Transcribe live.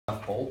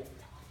pole.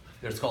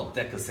 There's called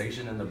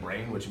decussation in the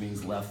brain, which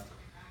means left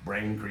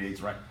brain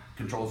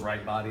controls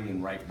right body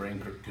and right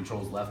brain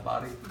controls left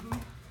body.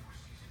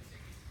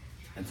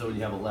 And so when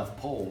you have a left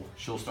pole,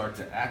 she'll start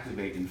to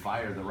activate and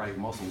fire the right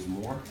muscles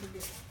more,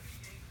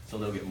 so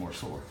they'll get more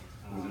sore.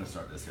 We're gonna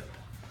start this hip.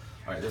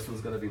 All right, this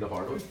one's gonna be the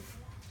hard one,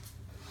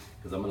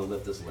 because I'm gonna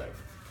lift this leg,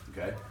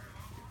 okay?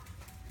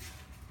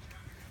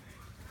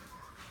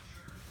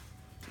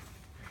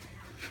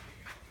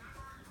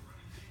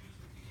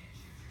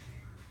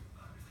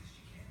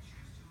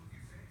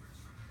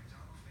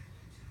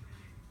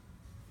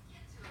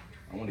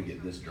 I want to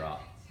get this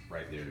drop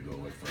right there to go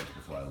away first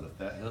before I lift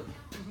that hip.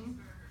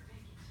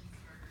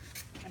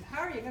 And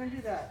how are you going to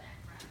do that?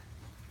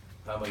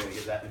 How am I going to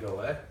get that to go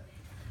away?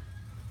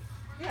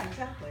 Yeah,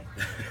 exactly.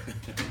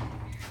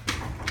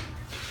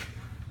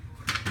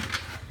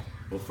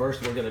 Well,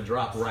 first we're going to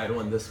drop right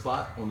on this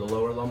spot on the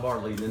lower lumbar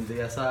leading into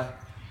the SI,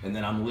 and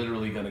then I'm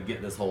literally going to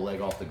get this whole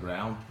leg off the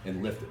ground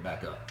and lift it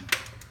back up.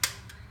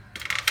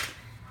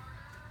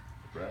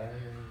 Right.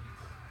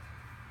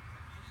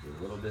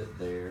 A little bit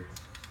there.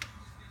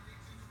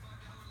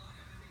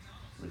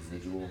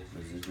 Residual.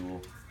 That's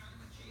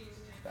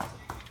it.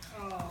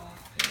 Oh.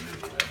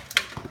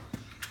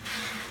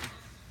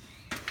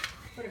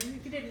 But if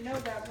you didn't know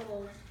that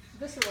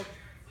this little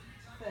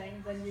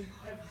thing, then you'd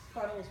have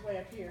thought it was way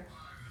up here.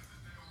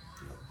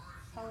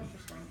 How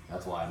interesting.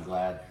 That's why I'm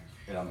glad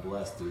and I'm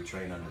blessed to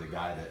train under the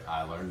guy that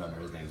I learned under.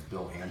 His name's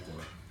Bill Hampton.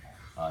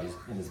 He's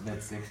in his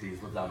mid-60s,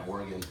 lives out in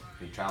Oregon.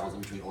 He travels in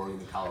between Oregon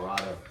and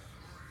Colorado.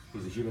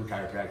 He's a human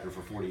chiropractor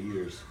for 40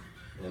 years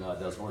and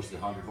does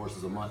 100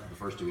 horses a month the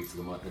first 2 weeks of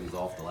the month, then he's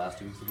off the last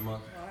 2 weeks of the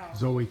month. Wow.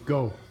 Zoe,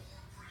 go.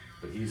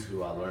 But he's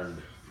who I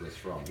learned this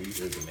from. He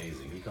is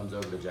amazing. He comes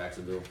over to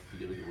Jacksonville.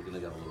 We're gonna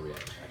get a little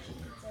reaction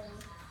here.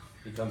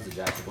 He comes to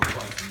Jacksonville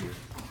twice a year.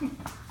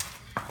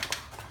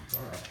 It's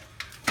all right.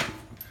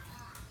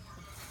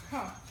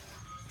 Huh.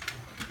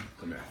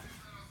 Come here.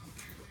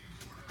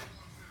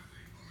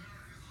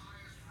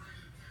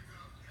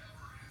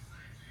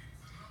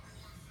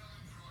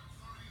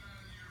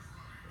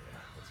 Yeah,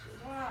 that's good.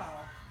 Wow.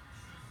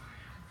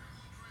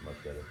 Much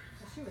better.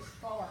 Well, she was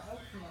falling out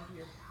from under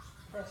your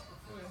press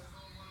before.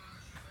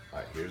 All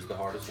right, here's the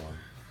hardest one.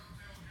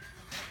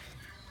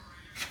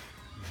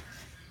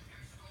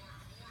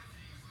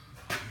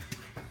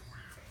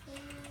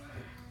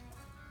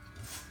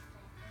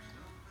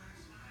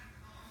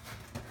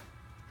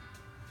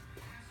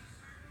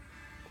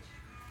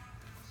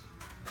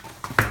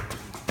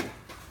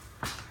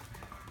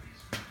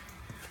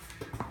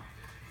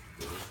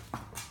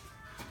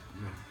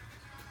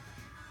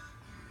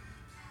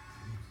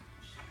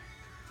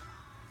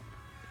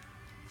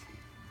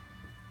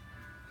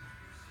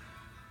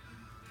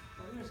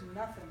 There's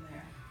nothing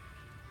there.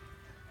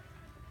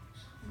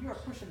 You are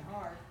pushing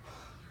hard.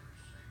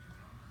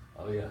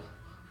 Oh yeah.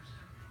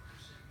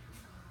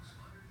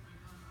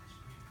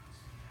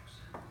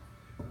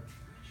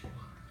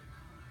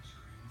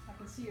 I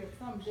can see your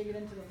thumb digging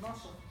into the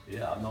muscle.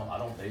 Yeah, I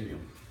don't baby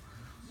him.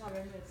 No,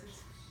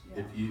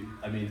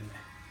 I mean,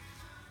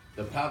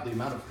 yeah. The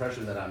amount of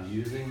pressure that I'm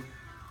using,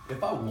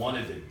 if I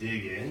wanted to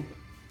dig in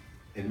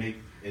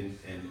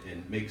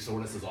and make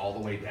sorenesses all the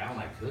way down,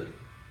 I could.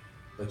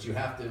 But you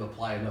have to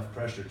apply enough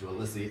pressure to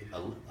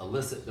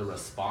elicit the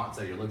response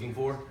that you're looking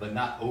for, but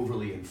not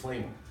overly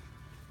inflame them.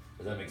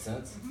 Does that make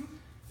sense? Mm-hmm.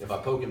 If I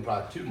poke and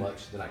prod too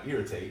much, then I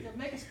irritate. You'll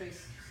make a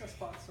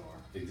spot sore.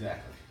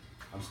 Exactly.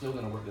 I'm still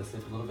gonna work this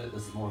hip a little bit.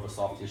 This is more of a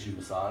soft tissue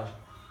massage.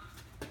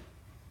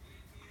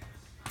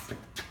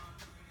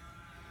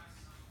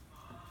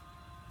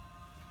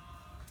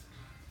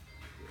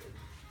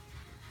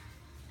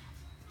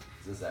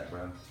 Is this Zach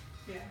Brown?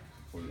 Yeah.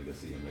 We're gonna go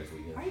see him next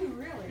weekend. Are you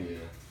really? Yeah.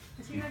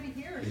 Is he gonna be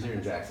here or He's here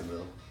in something?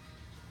 Jacksonville.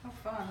 How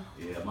fun.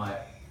 Yeah,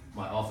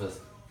 my office,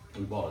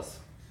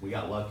 we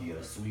got lucky and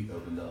a suite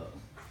opened up.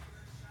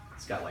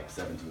 It's got like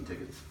 17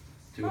 tickets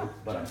to it,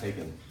 but I'm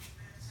taking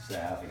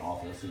staff and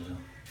office, and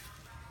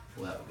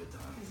we'll have a good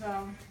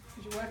time.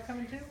 Is your wife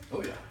coming too?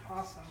 Oh yeah.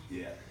 Awesome.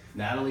 Yeah.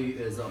 Natalie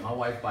is, my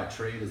wife by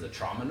trade is a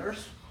trauma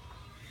nurse.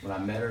 When I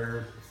met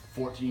her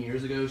 14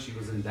 years ago, she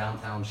was in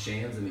downtown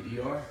Shands in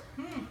the ER.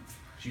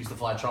 She used to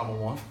fly Trauma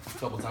 1 a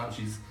couple times.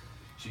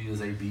 She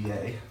is a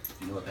BA, if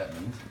you know what that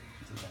means.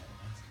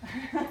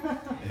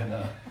 And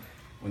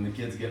when the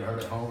kids get hurt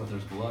at home, if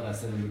there's blood, I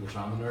send them to the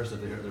trauma nurse.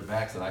 If they hurt their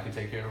backs, that I can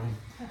take care of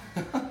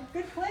them.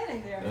 Good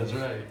planning there. That's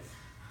right.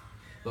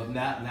 But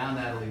now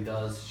Natalie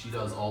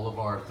does all of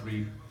our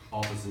 3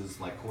 offices,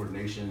 like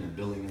coordination and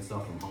billing and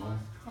stuff from home.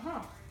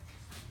 Uh-huh.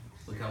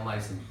 Look how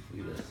nice, and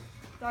look at this.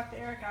 Dr.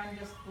 Eric, I'm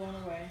just blown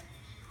away.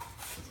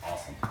 It's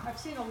awesome. I've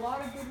seen a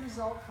lot of good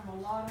results from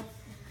a lot of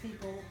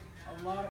people, a lot of